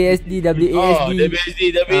 WASD.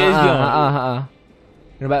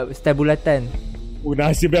 Kena buat style bulatan.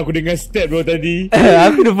 Nasib aku dengar step bro tadi.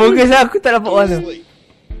 Aku dah fokus lah. Aku tak dapat warna.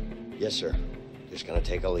 Yes, sir. Just gonna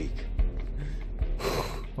take a leak.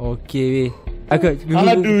 Okay weh. Aku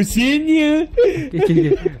Aduh senior.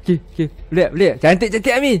 Okay. Boleh.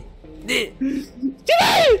 Cantik Ami.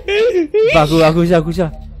 Cepat. Aku usah.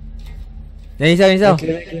 Jangan risau.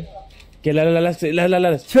 Okay, lalas.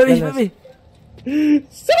 Cepat weh.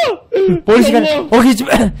 Polis kan. Okey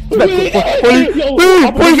cepat.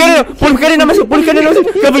 Polis kan nak masuk.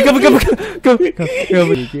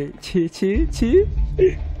 Kabur. Cik.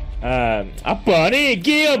 Apa ni?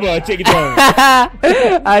 Gay apa cik kita?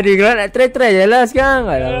 Aduh, kalau nak try je lah sekarang.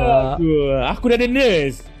 Alamak. Aku dah ada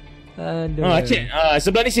nurse. Aduh. Cik.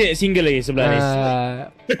 Sebelah ni single lagi sebelah ni.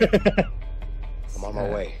 I'm on my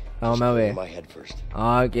way. On my way. In my head first.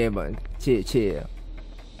 Okay, bang. Cik.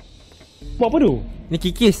 Buat apa tu? Ni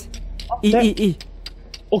kikis.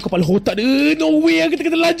 Oh, kepala otak dia. No way, aku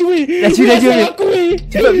kena laju weh. Laju aku weh.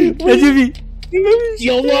 Cepat laju Vi.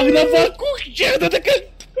 Ya Allah, kenapa aku tak tekan?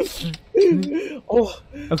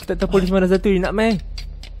 Aku tak tahu polis mana satu ni nak main.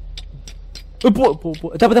 Tak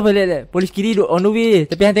apa, lihat. Polis kiri duk on the way.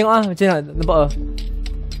 Tapi hang tengok macam nak nampak ah.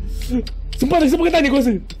 Sempat kata ni aku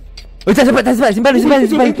rasa. Tak sempat.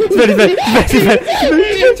 Simpan.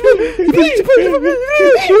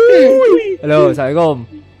 Hello, Assalamualaikum.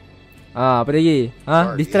 Apa lagi?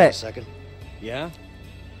 Distract. Yeah?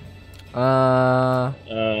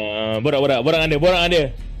 Borang ada.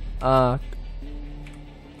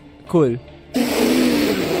 Cool.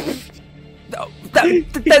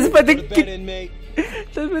 Tak sempat Bed in, mate.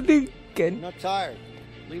 tekan. I'm not tired.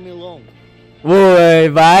 Leave me alone. Woi,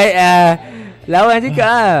 baik lawan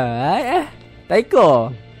juga baik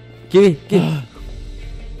Taiko. Okay.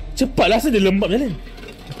 Cepatlah, asal dia lembab jalan.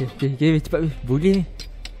 Okay, cepat boleh ni.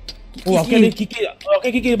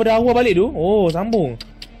 Kiki daripada awal balik tu. Sambung.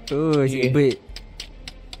 Sikit break.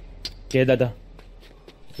 Okay, dah.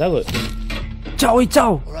 Dah kot? Ciao,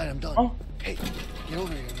 ciao. Alright, I'm done. Oh. Hey, get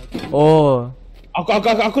over here. Okay. Oh.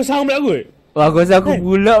 Aku saham pula kot? Wah, aku rasa aku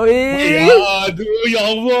pula weh. Aduh,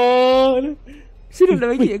 ya Allah. Sudah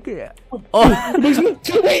dah bagi aku. Oh.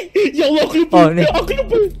 Wait, ya Allah, aku lupa. Oh, ni. Aku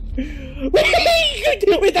lupa.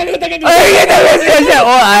 Wait, tangan aku. Siap.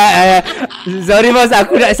 Oh, sorry bos,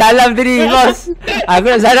 aku nak salam tadi bos. Aku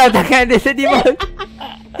nak salam tangan dia tadi bos.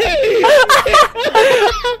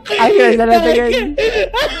 Aku nak salam tangan.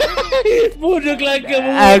 Bodoh kelakar.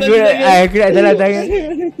 Aku nak salam tangan.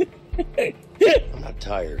 I'm not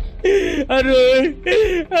tired.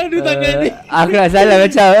 Aduh, tangan ni. Aku nak salam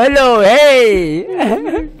macam hello, hey.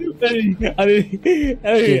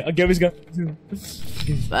 Okay, habiskan.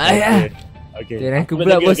 Ayah. Okay. Jangan aku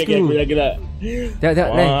pula bosku. Tengok. Tengok,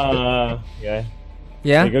 nice. Ya.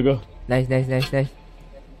 Ya. Okay, go. Nice.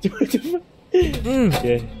 Cepat.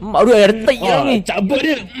 Okay. Aduh, ada retik ni. Cabut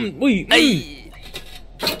dia. Ui.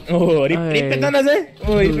 Oh, repeat tandas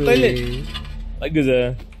repeat toilet. Bagus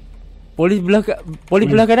ah. Polis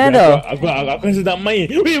belah kanan ada. Aku sedang main.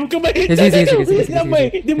 Weh, bukan main. Sini. Sedang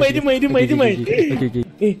main. Dia main.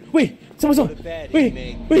 Okay. Weh, sama. Weh.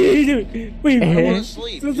 I want to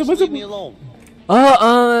sleep. Just leave me alone.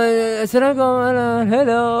 Assalamualaikum.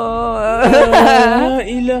 Hello.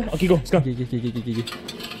 Ilah. Okay, go. Sekarang. Okay.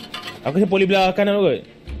 Aku rasa polis belah kanan kot.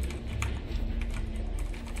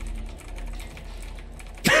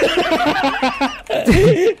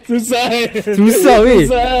 Susah weh.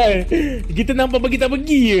 Kita nampak bagi tak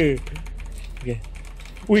pergi je. Okay.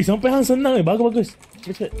 Weh, sampai hang senang bagus.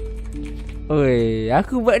 Cepat. Oi,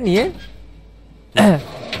 aku buat ni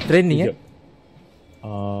training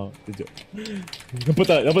Sekejap. Nampak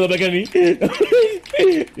tak belakang ni?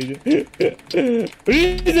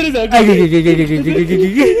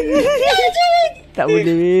 Tak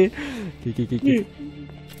boleh. Okay.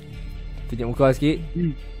 Tunjuk muka sikit.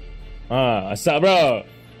 Asap bro.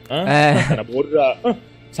 Tak nak borak.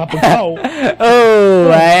 Siapa kau?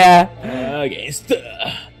 Oh, ayah. Gangster.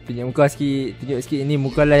 Tunjuk muka sikit. Tunjuk sikit. Ini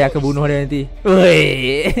muka lah yang akan bunuh dia nanti.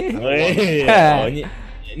 Oi.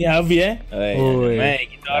 Ni Harvey Oi. Baik,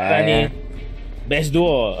 kita orang ni best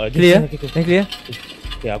duo. Clear? Clear?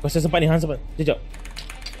 Okay, aku rasa sempat ni. Hang sempat. Sekejap.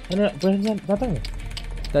 Mana nak datang ke?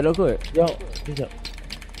 Tak ada kot. Sekejap.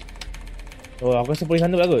 Oh, aku rasa polis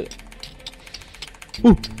hantu lah kot.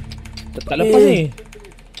 Tak lepas ni.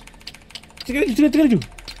 Tengah laju.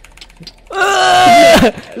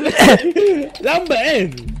 Lambat kan?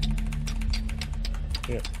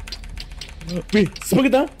 Weh, sempat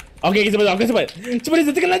kita? Okay, sempat. Cepat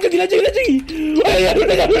dia tekan laju.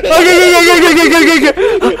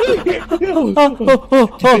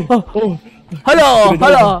 Halo.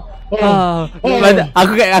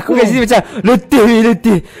 Aku kat sini macam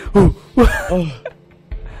letih.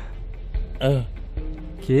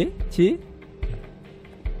 Okay, cik.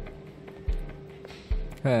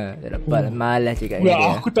 Dah dapat malas cakap dengan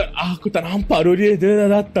dia. Aku tak nampak dia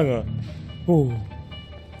dah datang ah. Oh.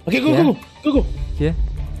 Okay, go. Okay.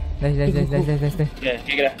 Nice. Okay,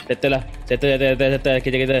 settle lah. Settle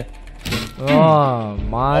kita. Oh,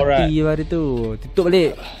 mati baru tu. Tutup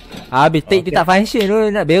balik. Habis take dia tak function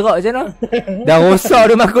tu. Nak berak macam mana? Dah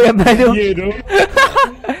rosak tu makuk yang baru. Ya tu.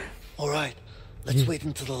 Alright, let's wait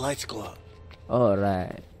until the lights go out.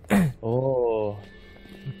 Alright. Oh.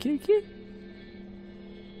 Okay.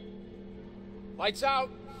 Lights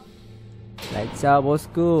out. Lights out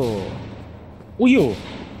bosku. Uyo.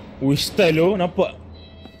 Style tu nampak.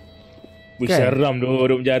 Seram tu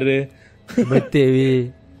duduk penjara. Betul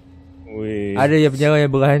weh. Ada yang penjara yang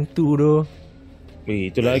berhantu tu. Weh,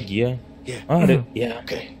 itu lagi lah. Ada. Ya.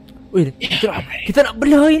 Okay. Weh, kita nak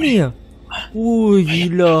belah ini ya. Ui,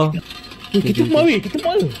 gila. Kita mau weh.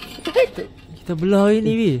 Kita belah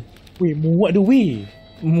ini weh. Weh, muat dia weh.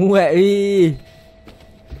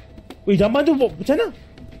 Weh, jamban tu macam mana?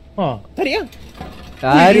 Tarik lah.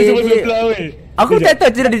 Tarik je. Aku tak tahu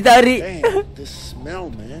cara ditarik. Damn, the smell,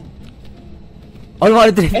 man. Allah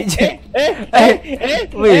ada traffic je.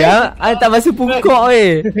 Weh, tak masuk pungkok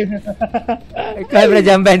weh. Kau pernah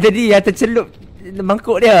jamban tadi yang tercelup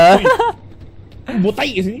mangkuk dia.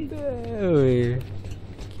 Botai ke sini? Weh.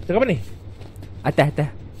 Cakap apa ni? Atas.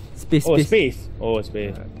 Space. Oh,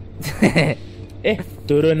 space.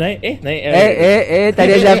 Turun naik. Naik.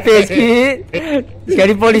 Tadi ada space sikit.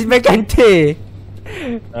 Sekali polisman kantor.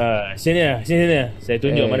 Sini lah. Saya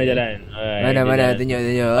tunjuk mana jalan. Mana tunjuk.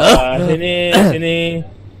 Sini.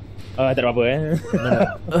 Tak ada apa-apa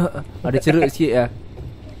Ada cerut sikit lah.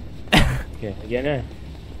 Okay, again lah.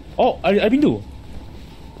 Oh, ada pintu.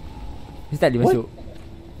 Mesti tak boleh masuk.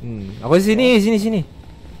 Aku sini.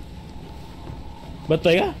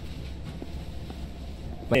 Betul ke?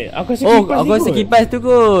 Aku rasa Oh, kipas aku ni rasa kot. kipas tu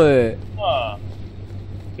kot.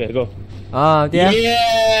 Okay, go. Okay lah.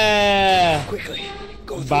 Yeah. Quickly,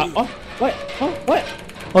 go Ba through. what? What?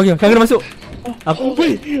 Okay, kau kena masuk. Aku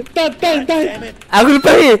Wait, tan. Aku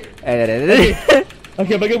lupa ni. Dah.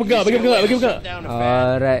 Okay, bagi pegang.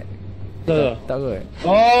 Alright. Tak. Tak kot.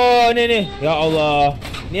 Oh, ni. Ya Allah.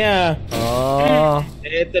 Ni ah. Oh.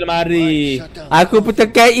 Settle mari. Aku pun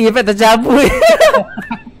tekan E dapat tercabut. Ni.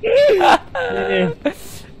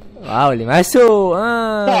 Wow, boleh masuk.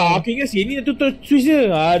 Tak, aku ingat sini nak tutup switch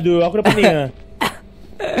je. Aduh, aku dah pening ah.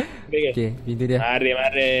 Okay, pintu dia. Mari.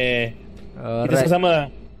 Kita Alright. sama-sama.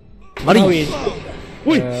 Mari. Kahwin.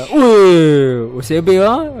 Ui, Sebe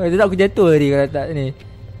lah. Dia tak aku jatuh tadi kalau tak ni.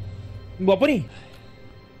 buat apa ni?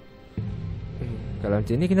 Kalau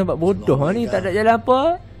macam ni kena buat bodoh lah ni. Tak ada jalan apa.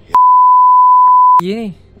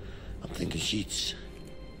 Ni. I'm thinking sheets.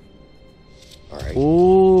 Alright.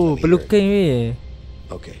 Oh, pelukan ni.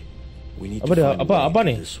 Okay. We need Apa to dah? find a Apa way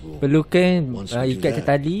ni? to this room. Pelukan Once we do ikat ke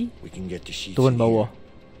that, tali. we can get the sheets Turun in bawah.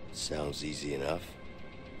 here. Sounds easy enough.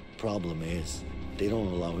 Problem is, they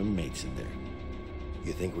don't allow inmates in there.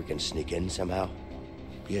 You think we can sneak in somehow?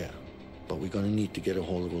 Yeah, but we're gonna need to get a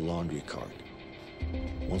hold of a laundry cart.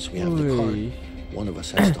 Once we have the cart, Ui. one of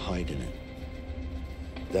us has to hide in it.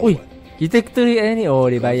 Then Ui, what? kita terik ni. Oh,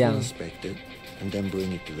 dia Guards will bayang. inspect it and then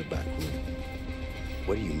bring it to the back room.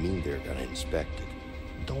 What do you mean they're gonna inspect it?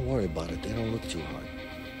 Don't worry about it. They don't look too hard.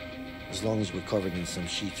 As long as we're covered in some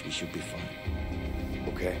sheets, we should be fine.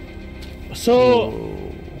 Okay. So,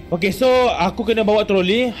 okay, so aku kena bawa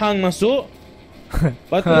troli, hang masuk.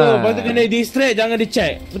 Lepas tu kena distract, jangan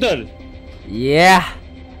dicek. Betul? Yeah.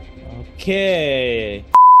 Okay.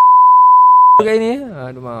 Kat ni.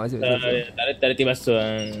 Aduh, masuk. Tak ada tiba masuk.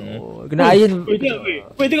 Oh, kena iron.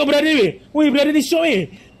 Weh, tengok berada weh. Weh, berada ni syok weh.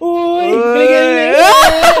 Oi,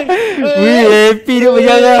 Wih, happy dia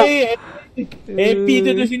berjalan. Happy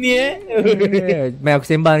tu sini Main aku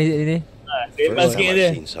sembang ni. Sembang First sikit time je.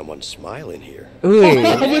 I've seen someone smile in here. Ui.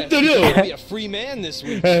 Betul tu. I'll be a free man this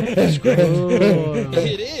week. Oh.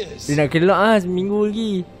 It is. Dia nak kelak seminggu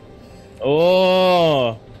lagi.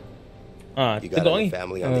 Oh. You got tengok any ni.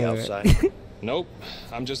 family on the outside? Nope.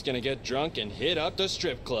 I'm just gonna get drunk and hit up the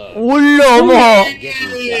strip club. Ulah mak.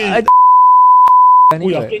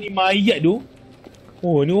 Ui, aku ni mayat tu.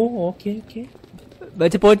 Oh, ni okey.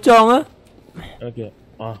 Baca pocong ah. Okey.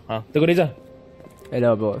 Tegur Reza.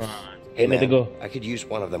 Hello bos. Hey Let man, it go. I could use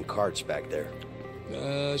one of them carts back there.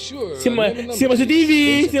 Sure. Siap masuk TV.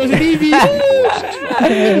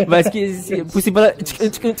 Basket pusing pala.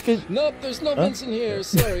 Cek. Nope, there's no vents in here.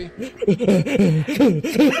 Sorry.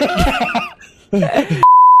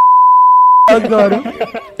 Agar. I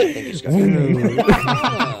think it's got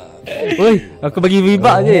Oi, aku bagi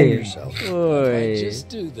vibak je. yourself. Oi. Just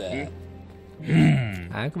do that.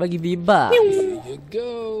 Aku bagi vibak. There you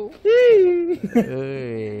go.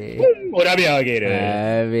 Oi. Oh, dah biar okey dah.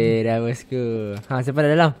 Habis dah bosku. Siapa dah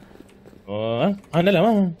dalam? Oh, dalam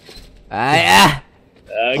ah. Ai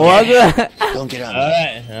Okay. Oh aku. Don't get on.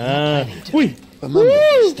 Alright. Ui. Remember,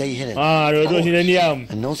 stay hidden. Dua-dua sini diam.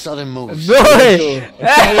 And no sudden moves. Oi.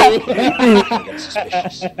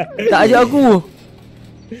 Tak ajak aku.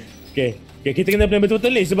 Okay, kita kena plan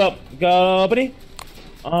betul-betul ni sebab apa ni?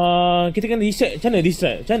 Kita kena decide. Macam mana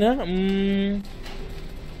decide? Macam mana?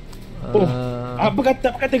 Apa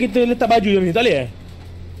kata kita letak baju dalam ni? Tak boleh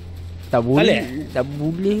Tak boleh. Tak Tak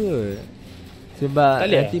boleh ke? Sebab Tak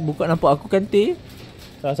boleh nanti buka nampak aku kantin.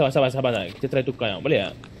 Sabar tak. Kita try tukar. Boleh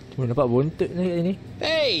tak? Oh, nampak bontot ni kat sini.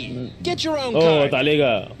 Hey, get your own Oh, car. tak boleh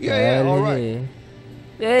ke? Yeah, all right.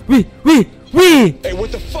 Wih. Hey,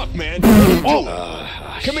 what the fuck, man?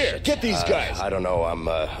 Come here, get these guys. I don't know. I'm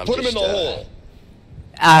Put them in just, the hole.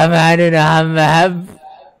 Hamam.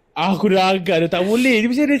 Aku dah agak dah tak boleh. Dia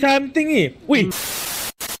mesti ada something ni. Wih.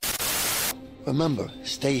 Remember,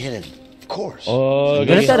 stay hidden. Of course. Oh,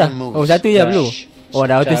 Dah okay. letak dah? Oh, satu je belum? Oh,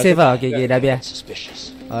 dah auto save lah. Okay, dah biar.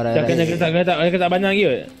 Suspicious. Alright. Kena tak banyak lagi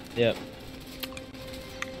kot. Yep.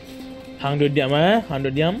 Hang duduk diam Hang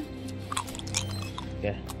duduk diam.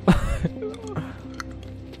 Okay.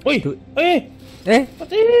 Oi.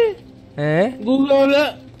 Mati. Gurau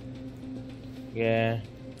pula. Okay.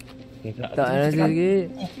 Tak ada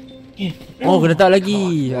lagi. Oh, kena tak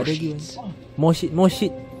lagi. Ada lagi. More shit. More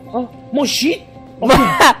shit. More shit. You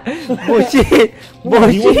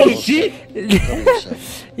want more shit?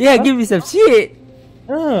 Yeah, give me some shit.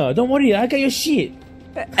 Don't worry, I got your shit.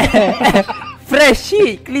 Fresh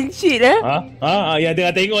shit, clean shit Yang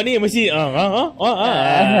tengah tengok ni mesti Dia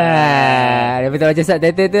betul macam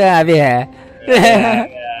subtitle tu habis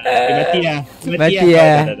Mati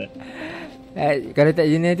lah. Kalau tak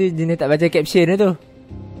jenis tu, jenis tak baca caption tu.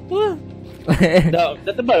 Dah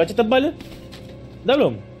tebal macam tebal ke? Dah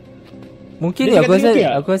belum? Mungkin Dia dia, cakap okey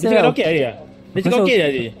tak? aku rasa Dia cakap okey tak dia? Dia cakap rasa- okey tak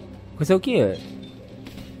dia? Aku rasa okey ke?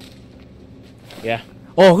 Ya.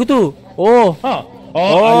 Oh, aku tu. Oh. Ha.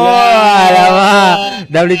 Oh, alamak.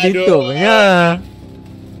 Dah boleh tutup punya.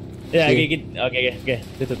 Ya, okey.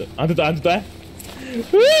 Tutup. Tutup eh.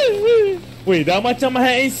 Weh, dah macam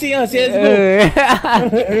hide and seek lah CSGO.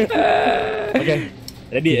 Okay.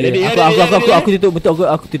 Ready. Aku tutup betul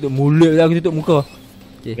aku tutup mulut aku tutup muka.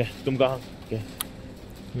 Okay, tutup muka. Okay.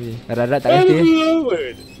 Harap-harap tak kata.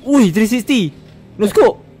 Ui, 360. No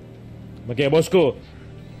scope. Okay, bosku.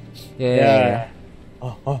 Yeah.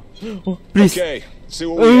 Please. Okay, see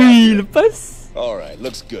what we have Ui, here. lepas. All right,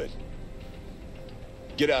 looks good.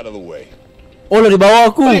 Get out of the way. Oh, lah dia bawa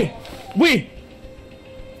aku. Weh.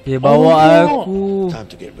 Dia bawa aku. Time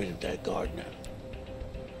to get rid of that guard now.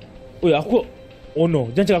 Weh, aku. Oh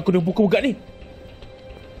no, jangan cakap aku dah buka buka ni.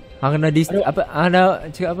 Hang kena apa? Hang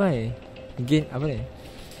nak cakap apa ni? Mungkin apa ni?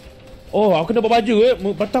 Oh, aku nak buat baju ke?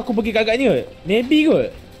 Patut aku pergi kat agaknya ke? Navy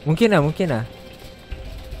ke? Mungkin lah.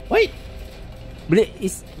 Wait. Boleh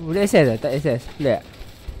access tak? Tak access. Boleh tak?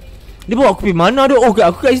 Dia bawa aku pergi mana tu? Oh,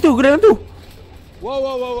 aku kat situ, aku dalam tu. Whoa.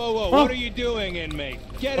 Huh? What are you doing, inmate?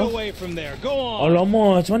 Get away from there. Go on.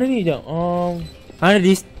 Alamak, macam mana ni? Sekejap. Hang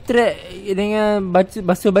distract dengan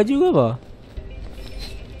basuh baju ke apa?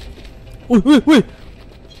 Weh.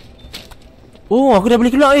 Oh, aku dah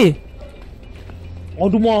boleh keluar weh.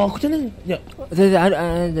 Aduh, mak aku macam mana?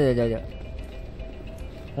 Sekejap.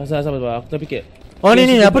 Sabar. Aku tak fikir. Oh,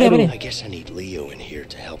 ni apa ni? I guess I need Leo in here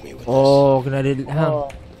to help me with this. Oh, kena ada hang.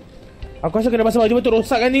 Aku rasa kena basuh baju betul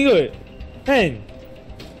rosakkan ni kot. Kan?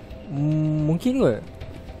 Mungkin kot.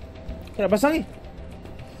 Kau nak pasang ni?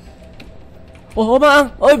 Oh, bang.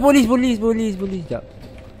 Oi, polis. Sekejap.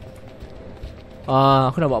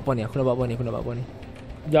 Aku nak buat apa ni?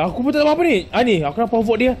 Ya, aku pun tak tahu apa ni. Ni, aku nak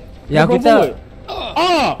provoke dia. Ya, aku tak.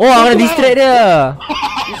 Ah! Oh, aku nak distract dia.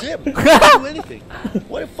 It's him. I didn't do anything.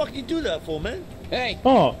 What the fuck you do that for, man? Hey,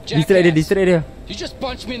 Distract dia. you just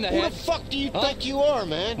punched me in the Who head. the fuck do you think you are,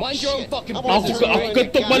 man? Mind your own fucking I'm gonna business. turn Aku right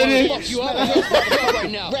ketuk back kepala down. dia. Fuck you up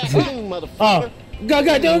right now. Raccoon, motherfucker.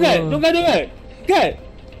 Gad, tengok Gad. Tengok Gad. Gad.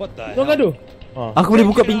 What the Tengok Gad tu. Aku boleh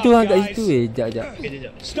buka pintu hang kat situ weh. Sekejap.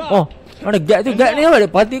 Stop. Oh, ada guard tu. Guard ni apa? Dia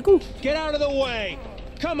parti aku. Get out of the way.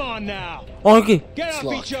 Come on now. Oh, okey. Get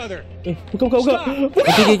off each other. Buka.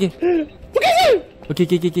 Okey.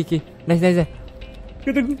 Okey. Nice.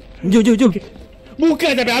 Kata aku. Jom.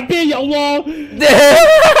 Buka tapi habis, ya Allah.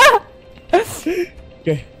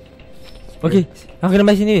 Okey. Hang kena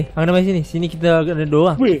mai sini weh. Sini kita kena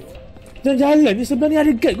dua orang. Weh. Jalan ni sebelah ni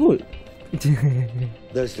ada guard kot.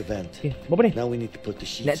 There's the vent. Apa ni? Now we need to put the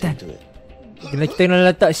sheets Nak tak? into it. Kita kena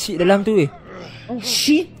letak sheet dalam tu weh.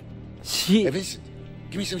 Shit. Hey, Sheet. Vincent,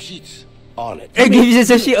 give me some sheets. On it. Give me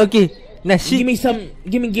some sheet. Okey. Nah, sheet.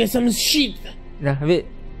 Give me some shit. Nah, ambil.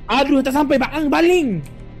 Aduh, tak sampai baling.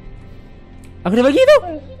 Aku dah bagi tu.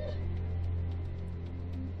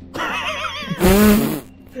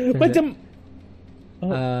 Macam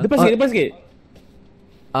Depan sikit.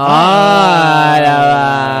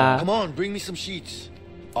 Alamak. Come on, bring me some sheets.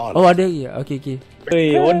 On Oh, it. ada lagi. Okey.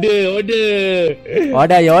 Hey, order.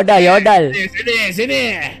 Yodal.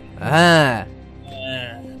 Sini. Ha.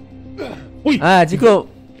 Ui. Cukup.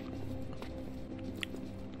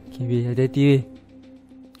 Okay, weh, hati-hati weh.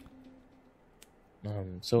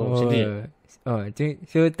 So, macam ni.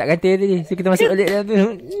 So tak kata tadi. So kita masuk balik dalam tu.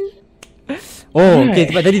 Oh, okey,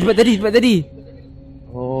 tempat tadi.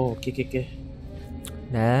 Oh, okay.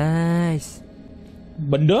 Nice.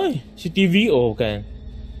 Benda ni? CCTV? Oh, bukan.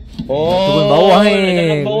 Turun bawah ni.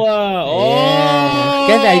 Jalan bawah. Oh.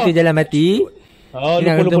 Kan tak itu jalan mati. Oh, Ni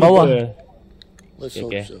nak lupa. turun bawah. Let's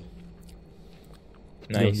Okay. hope so.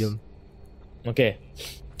 Nice. Jom. Okay.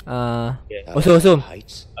 Osum.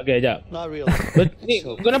 Heights? Okay, sekejap. Not really. Ni,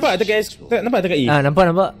 kau nampak tekan E?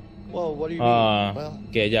 Nampak. Well, what do you mean? Well,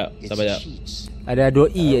 Okay, sekejap. it's Sabar sekejap. sheets. Ada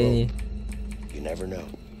 2 E kat ni. You never know.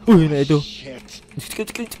 Nak itu. Shit.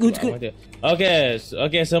 Cukup. Okay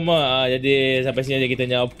semua. Jadi sampai sini aja kita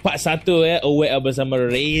punya part 1 Awake bersama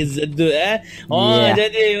RezZaDude Yeah.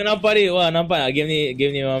 Jadi nampak ni. Wah, nampak game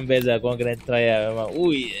ni memang best lah. Korang kena try lah. Memang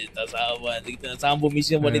tak sabar. Kita nak sambung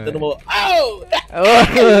mission wanita nombor.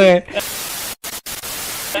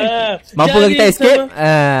 Mampu Jadi kita escape?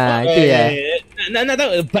 Itu ya. Nak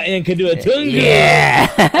tahu part yang kedua. Tunggu.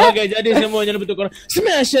 Okay, jadi semua jangan lupa untuk korang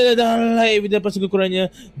smash dan like video lepas kurangnya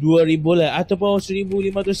 2,000 lah ataupun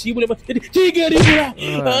 1,500, 1,500, jadi 3,000 lah.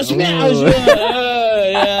 Smash.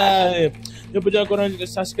 Jangan korang juga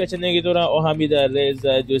subscribe channel kita orang Ohami dan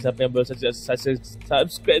RezZaDude. Siapa yang belum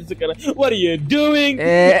subscribe sekarang, what are you doing?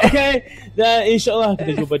 Okay. Dan insyaAllah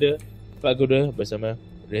kita jumpa pada Pak Guru bersama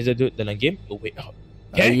RezZaDude dalam game A Way Out.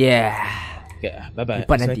 Okay? Yeah. Okay, bye-bye.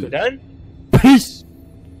 Jumpa nanti. Dan Peace.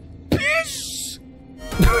 peace.